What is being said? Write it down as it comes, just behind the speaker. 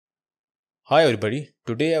Hi everybody,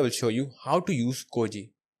 today I will show you how to use Koji.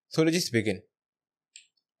 So let's just begin.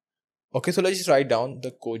 Okay, so let's just write down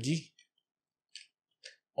the Koji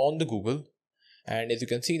on the Google, and as you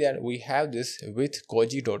can see that we have this with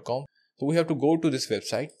koji.com. So we have to go to this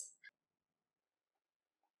website.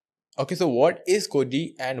 Okay, so what is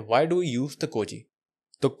Koji and why do we use the Koji?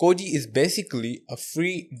 The Koji is basically a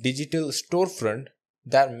free digital storefront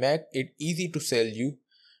that make it easy to sell you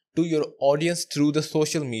to your audience through the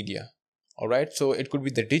social media. Alright, so it could be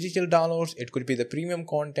the digital downloads, it could be the premium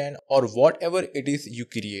content, or whatever it is you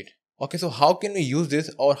create. Okay, so how can we use this,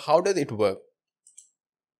 or how does it work?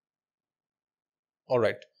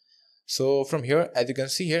 Alright, so from here, as you can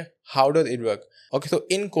see here, how does it work? Okay, so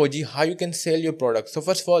in Koji, how you can sell your product. So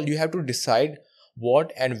first of all, you have to decide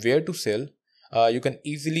what and where to sell. You can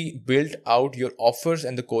easily build out your offers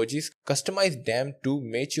and the Kojis, customize them to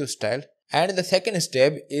match your style. And the second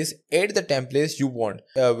step is add the templates you want.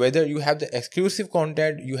 Whether you have the exclusive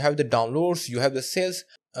content, you have the downloads, you have the sales,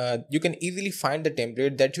 you can easily find the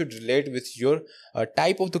template that should relate with your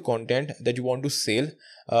type of the content that you want to sell,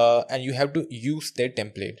 and you have to use that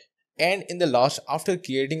template. And in the last, after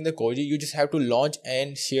creating the Koji, you just have to launch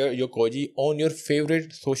and share your Koji on your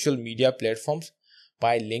favorite social media platforms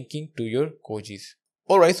by linking to your Kojis.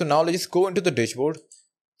 Alright, so now let's go into the dashboard.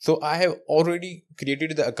 So I have already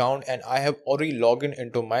created the account and I have already logged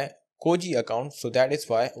into my Koji account. So that is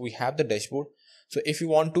why we have the dashboard. So if you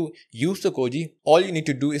want to use the Koji, all you need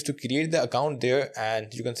to do is to create the account there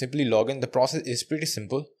and you can simply log in. The process is pretty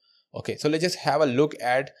simple. Okay, so let's just have a look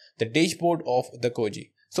at the dashboard of the Koji.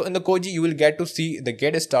 So in the Koji, you will get to see the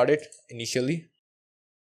get started initially.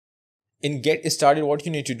 In get started, what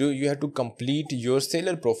you need to do, you have to complete your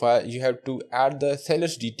seller profile, you have to add the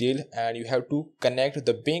seller's detail, and you have to connect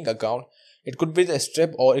the bank account. It could be the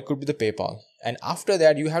Stripe or it could be the PayPal. And after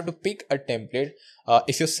that, you have to pick a template.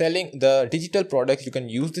 If you're selling the digital products, you can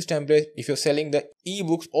use this template. If you're selling the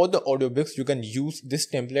ebooks or the audiobooks, you can use this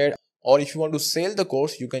template. Or if you want to sell the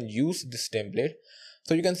course, you can use this template.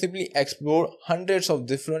 So you can simply explore hundreds of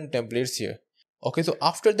different templates here. Okay, so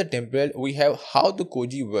after the template, we have how the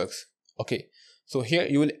Koji works. Okay, so here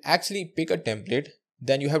you will actually pick a template,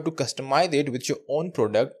 then you have to customize it with your own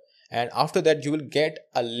product, and after that you will get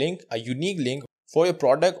a link, a unique link for your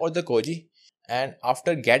product or the Koji. And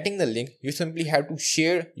after getting the link, you simply have to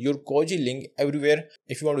share your Koji link everywhere.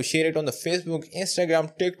 If you want to share it on the Facebook,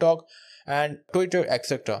 Instagram, TikTok and Twitter,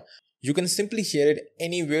 etc., you can simply share it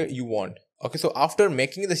anywhere you want. Okay, so after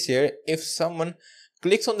making the share, if someone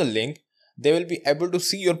clicks on the link, they will be able to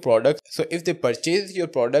see your product. So if they purchase your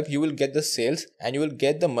product, you will get the sales and you will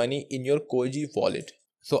get the money in your Koji wallet.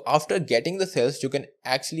 So after getting the sales, you can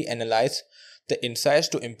actually analyze the insights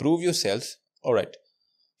to improve your sales. Alright,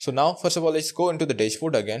 so now first of all, let's go into the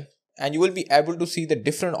dashboard again and you will be able to see the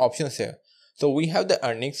different options here. So we have the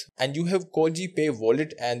earnings and you have Koji Pay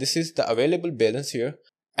wallet, and this is the available balance here.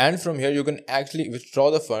 And from here you can actually withdraw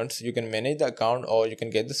the funds, you can manage the account, or you can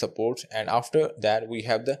get the support. And after that we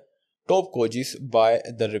have the top Kojis by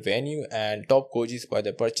the revenue and top Kojis by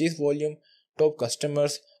the purchase volume, top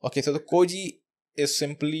customers. Okay, so the Koji is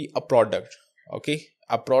simply a product. Okay,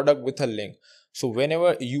 a product with a link. So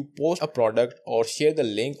whenever you post a product or share the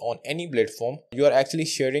link on any platform, you are actually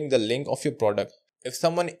sharing the link of your product. If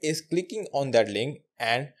someone is clicking on that link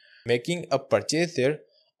and making a purchase there,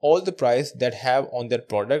 all the price that have on their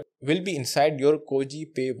product will be inside your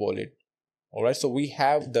Koji Pay wallet. Alright, so we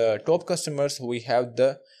have the top customers, we have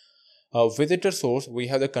the visitor source, we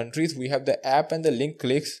have the countries, we have the app and the link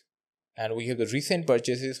clicks, and we have the recent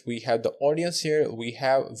purchases, we have the audience here, we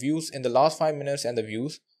have views in the last 5 minutes and the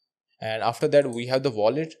views, and after that we have the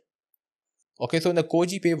wallet. Okay, so in the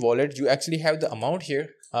Koji Pay wallet, you actually have the amount here,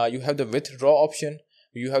 you have the withdraw option,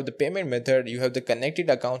 you have the payment method, you have the connected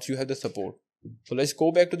accounts, you have the support. So let's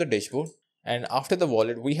go back to the dashboard, and after the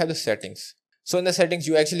wallet we have the settings. So in the settings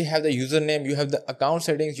you actually have the username, you have the account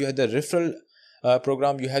settings, you have the referral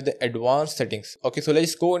program, you have the advanced settings. Okay, so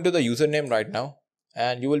let's go into the username right now,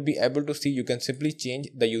 and you will be able to see you can simply change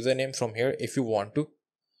the username from here if you want to.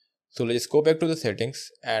 So let's go back to the settings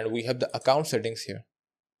and we have the account settings here.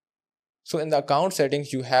 So in the account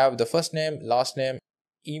settings you have the first name, last name,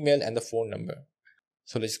 email and the phone number.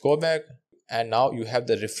 So let's go back, and now you have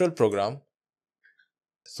the referral program.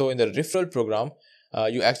 So in the referral program,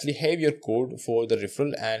 you actually have your code for the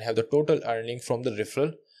referral and have the total earning from the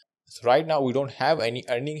referral. So right now we don't have any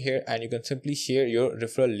earning here, and you can simply share your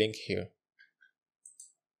referral link here.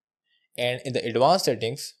 And in the advanced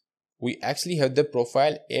settings, we actually have the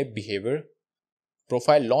profile app behavior,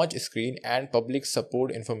 profile launch screen and public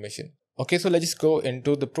support information. Okay, so let's just go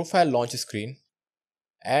into the profile launch screen.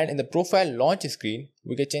 And in the profile launch screen,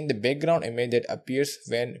 we can change the background image that appears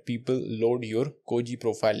when people load your Koji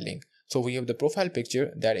profile link. So we have the profile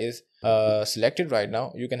picture that is selected right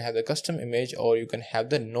now. You can have the custom image or you can have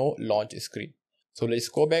the no launch screen. So let's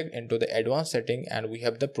go back into the advanced setting and we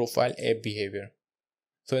have the profile app behavior.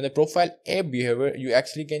 So in the profile app behavior, you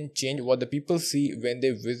actually can change what the people see when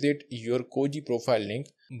they visit your Koji profile link.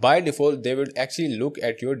 By default, they will actually look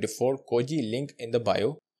at your default Koji link in the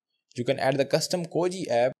bio. You can add the custom Koji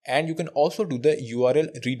app and you can also do the URL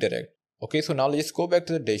redirect. Okay, so now let's go back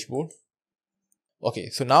to the dashboard. Okay,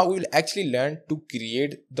 so now we will actually learn to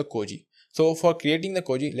create the Koji. So for creating the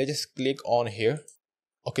Koji, let's just click on here.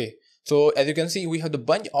 Okay, so as you can see, we have the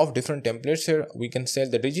bunch of different templates here. We can sell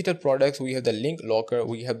the digital products, we have the link locker,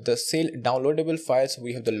 we have the sell downloadable files,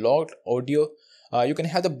 we have the logged audio. You can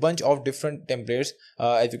have the bunch of different templates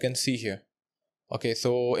as you can see here. Okay,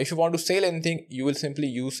 so if you want to sell anything, you will simply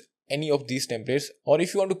use any of these templates, or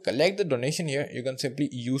if you want to collect the donation here, you can simply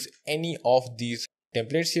use any of these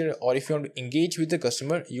templates here, or if you want to engage with the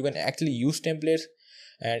customer, you can actually use templates.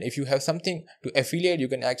 And if you have something to affiliate, you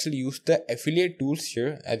can actually use the affiliate tools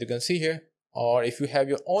here as you can see here. Or if you have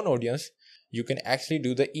your own audience, you can actually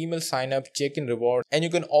do the email sign up, check-in reward, and you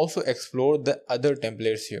can also explore the other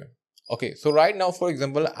templates here. Okay, so right now, for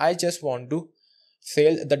example, I just want to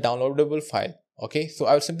sell the downloadable file. Okay, so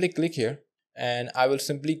I will simply click here and I will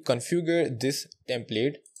simply configure this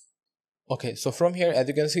template. Okay, so from here, as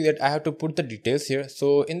you can see that I have to put the details here.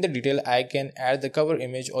 So in the detail, I can add the cover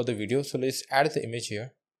image or the video. So let's add the image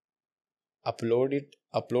here, upload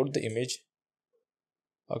the image.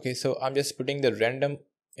 Okay, so I'm just putting the random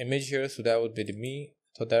image here. So that would be me.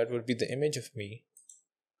 So that would be the image of me.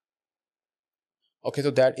 Okay,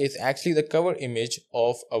 so that is actually the cover image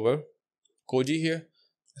of our Koji here.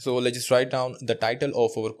 So let's just write down the title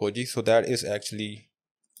of our Koji. So that is actually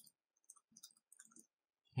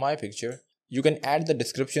my picture. You can add the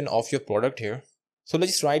description of your product here. So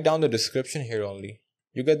let's just write down the description here only.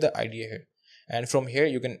 You get the idea here. And from here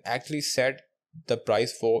you can actually set the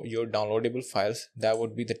price for your downloadable files. That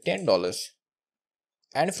would be the $10.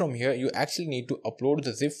 And from here you actually need to upload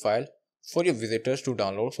the zip file for your visitors to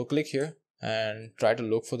download. So click here and try to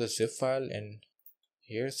look for the zip file in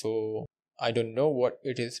here. So I don't know what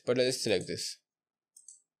it is, but let's select this.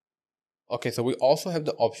 Okay, so we also have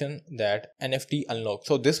the option that NFT unlock.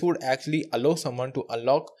 So this would actually allow someone to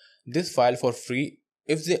unlock this file for free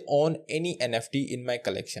if they own any NFT in my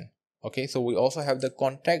collection. Okay, so we also have the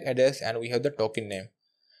contact address and we have the token name.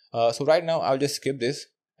 So right now I'll just skip this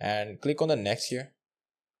and click on the next here.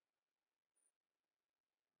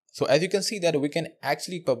 So as you can see that we can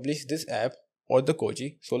actually publish this app or the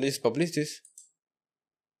Koji. So let's publish this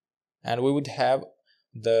and we would have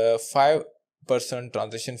the 5%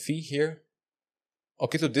 transaction fee here.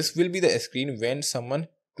 Okay, so this will be the screen when someone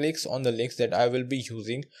clicks on the links that I will be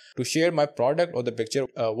using to share my product or the picture,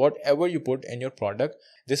 whatever you put in your product.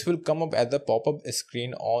 This will come up as the pop-up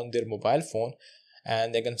screen on their mobile phone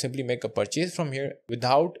and they can simply make a purchase from here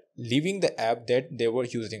without leaving the app that they were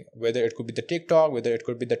using, whether it could be the TikTok, whether it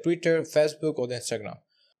could be the Twitter, Facebook or the Instagram.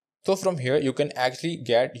 So from here you can actually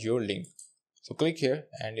get your link. So click here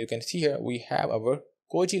and you can see here we have our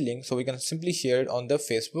Koji link. So we can simply share it on the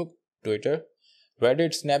Facebook, Twitter,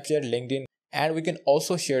 Reddit, Snapchat, LinkedIn, and we can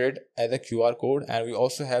also share it as a QR code, and we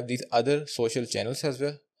also have these other social channels as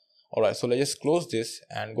well. Alright, so let's just close this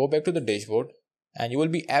and go back to the dashboard and you will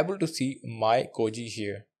be able to see my Koji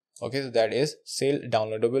here. Okay, so that is sell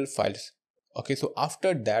downloadable files. Okay, so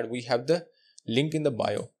after that we have the link in the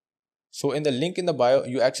bio. So in the link in the bio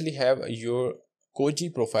you actually have your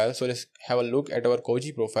Koji profile. So let's have a look at our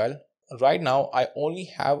Koji profile. Right now I only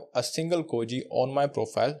have a single Koji on my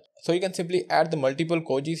profile. So you can simply add the multiple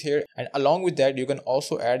Kojis here, and along with that you can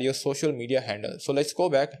also add your social media handle. So let's go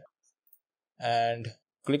back and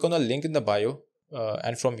click on the link in the bio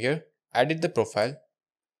and from here edit the profile.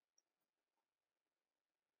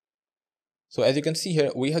 So as you can see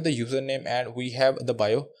here we have the username and we have the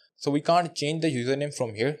bio. So we can't change the username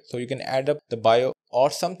from here. So you can add up the bio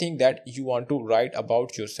or something that you want to write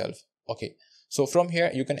about yourself. Okay, so from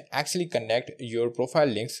here you can actually connect your profile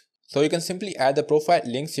links. So you can simply add the profile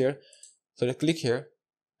links here. So you click here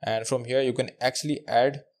and from here you can actually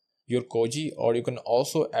add your Koji or you can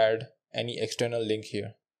also add any external link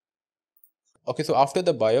here. Okay, so after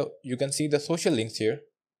the bio you can see the social links here.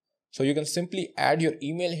 So you can simply add your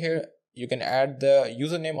email here. You can add the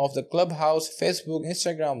username of the Clubhouse, Facebook,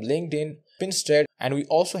 Instagram, LinkedIn, Pinterest, and we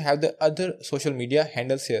also have the other social media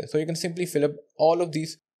handles here. So you can simply fill up all of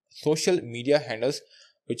these social media handles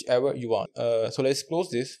whichever you want. So let's close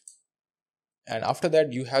this. And after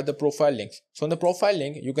that you have the profile links. So in the profile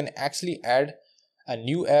link you can actually add a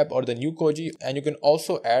new app or the new Koji, and you can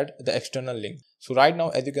also add the external link. So right now,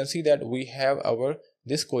 as you can see that we have our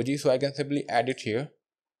this Koji, so I can simply add it here.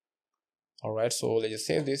 Alright, so let's just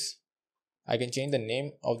save this. I can change the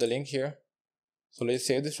name of the link here. So let's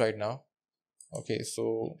save this right now. Okay,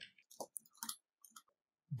 so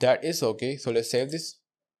that is okay. So let's save this.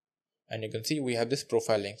 And you can see we have this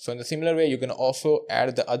profile link. So in the similar way, you can also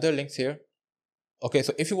add the other links here. Okay,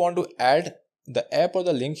 so if you want to add the app or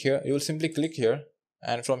the link here, you will simply click here,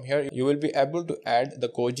 and from here you will be able to add the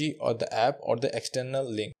Koji or the app or the external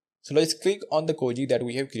link. So let's click on the Koji that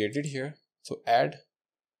we have created here. So add.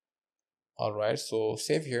 Alright, so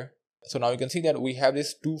save here. So now you can see that we have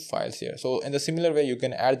these two files here. So in the similar way, you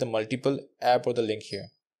can add the multiple app or the link here.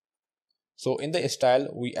 So in the style,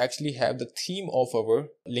 we actually have the theme of our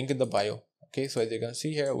link in the bio. Okay, so as you can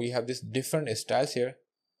see here, we have these different styles here.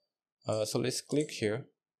 So let's click here.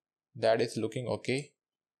 That is looking okay.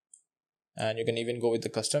 And you can even go with the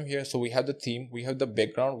custom here. So we have the theme, we have the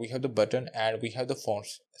background, we have the button, and we have the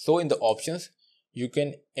fonts. So in the options, you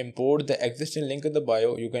can import the existing link in the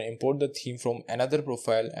bio. You can import the theme from another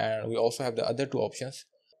profile, and we also have the other two options.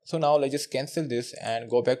 So now let's just cancel this and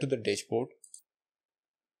go back to the dashboard.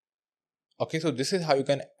 Okay, so this is how you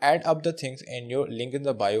can add up the things in your link in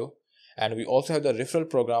the bio. And we also have the referral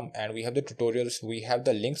program, and we have the tutorials, we have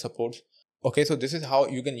the link supports. Okay, so this is how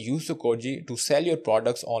you can use the Koji to sell your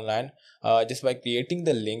products online, just by creating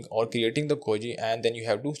the link or creating the Koji, and then you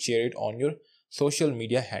have to share it on your social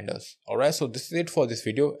media handles. Alright, so this is it for this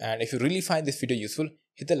video, and if you really find this video useful,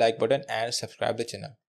 hit the like button and subscribe the channel.